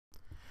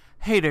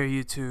Hey there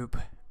YouTube,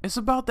 it's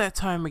about that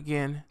time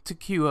again to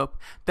cue up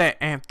that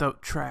amped up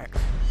track.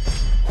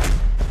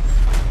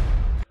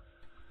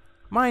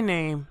 My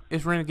name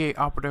is Renegade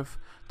Operative,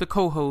 the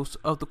co-host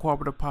of the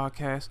Co-Operative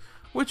podcast,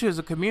 which is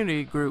a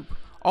community group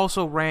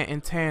also ran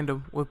in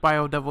tandem with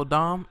BioDevil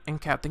Dom and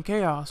Captain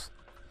Chaos.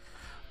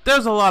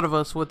 There's a lot of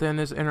us within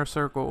this inner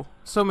circle,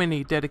 so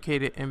many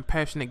dedicated and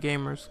passionate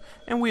gamers,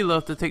 and we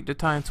love to take the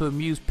time to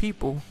amuse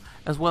people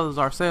as well as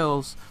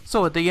ourselves,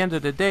 so at the end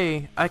of the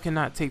day, I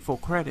cannot take full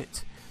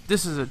credit.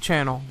 This is a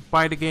channel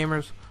by the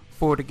gamers,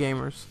 for the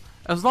gamers.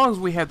 As long as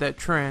we have that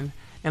trend,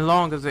 and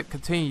long as it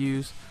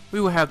continues, we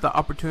will have the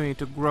opportunity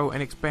to grow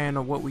and expand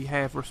on what we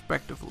have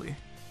respectively.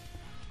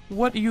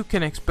 What you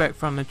can expect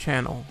from the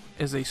channel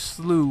is a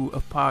slew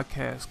of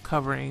podcasts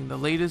covering the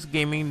latest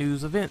gaming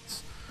news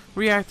events,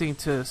 reacting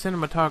to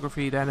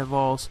cinematography that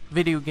involves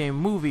video game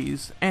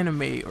movies,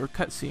 anime, or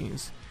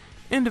cutscenes.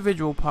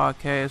 Individual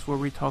podcasts where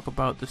we talk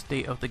about the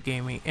state of the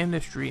gaming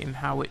industry and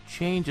how it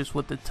changes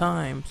with the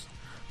times.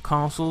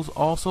 Consoles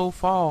also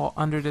fall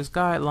under this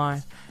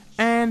guideline,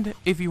 and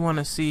if you want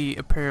to see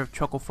a pair of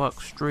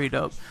chucklefucks straight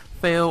up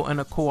fail in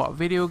a co-op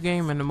video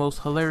game in the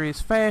most hilarious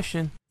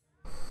fashion.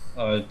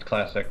 Oh, it's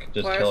classic.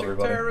 Just kill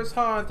everybody. Terrorist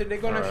hunt, and they're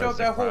gonna shove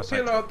that whole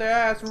pillar up their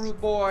ass, rude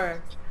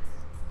boy.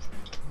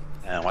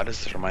 And why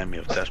does this remind me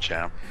of Def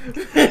Jam?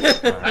 The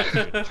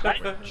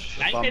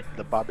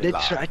Bobby They Law.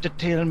 try to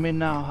tell me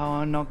now how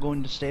I'm not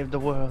going to save the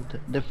world.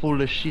 They're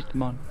full of shit,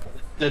 man.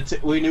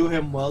 We knew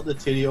him well, the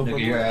titty over.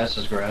 Nigga, your ass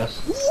is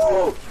grass.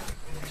 Woo!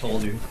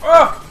 Told you.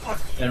 Ah!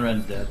 And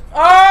Ren's dead.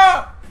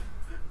 Ah!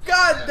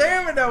 God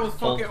damn it, that was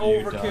Told fucking you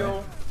you'd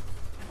overkill.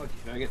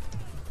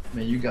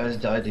 Man, you guys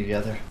died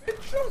together.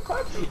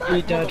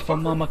 You died for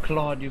Mama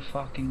Claude, you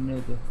fucking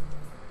nigga.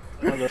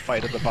 Another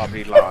fight at the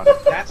Bobby Lawn.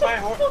 That's my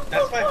horse.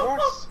 That's my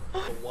horse. The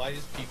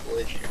whitest people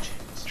in here.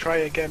 Try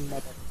again,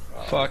 mother.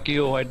 Fuck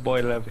you, white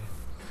boy Levy.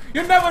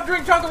 You never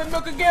drink chocolate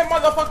milk again,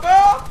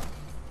 motherfucker!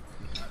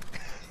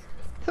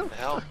 What the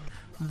hell?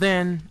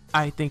 Then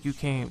I think you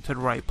came to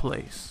the right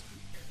place.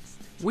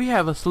 We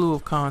have a slew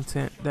of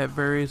content that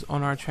varies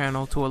on our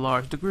channel to a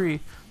large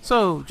degree,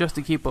 so just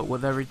to keep up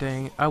with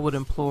everything, I would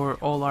implore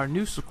all our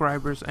new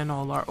subscribers and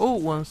all our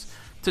old ones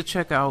to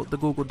check out the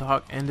Google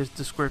Doc in this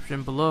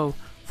description below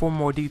for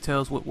more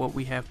details with what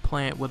we have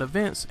planned with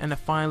events and a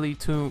finely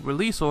tuned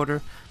release order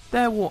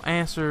that will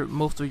answer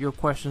most of your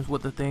questions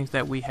with the things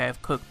that we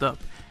have cooked up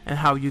and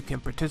how you can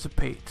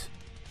participate.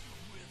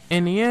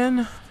 In the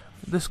end,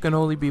 this can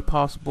only be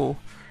possible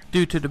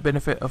due to the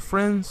benefit of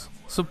friends,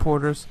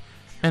 supporters,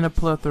 and a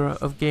plethora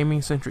of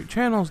gaming-centric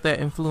channels that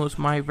influence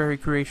my very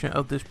creation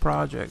of this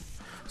project.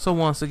 So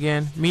once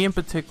again, me in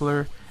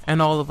particular, and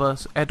all of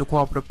us at the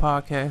Co-Operative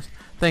Podcast,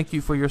 thank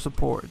you for your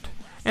support.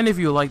 And if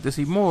you would like to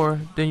see more,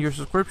 then your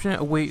subscription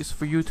awaits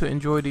for you to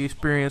enjoy the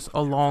experience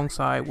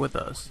alongside with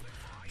us.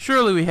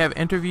 Surely we have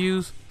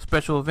interviews,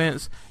 special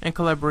events, and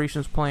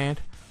collaborations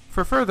planned.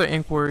 For further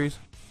inquiries,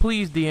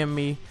 please DM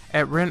me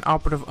at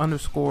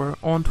RenOperative_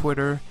 on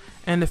Twitter,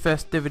 and the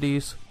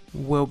festivities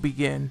will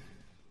begin.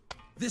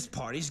 This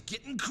party's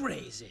getting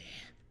crazy.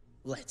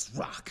 Let's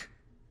rock.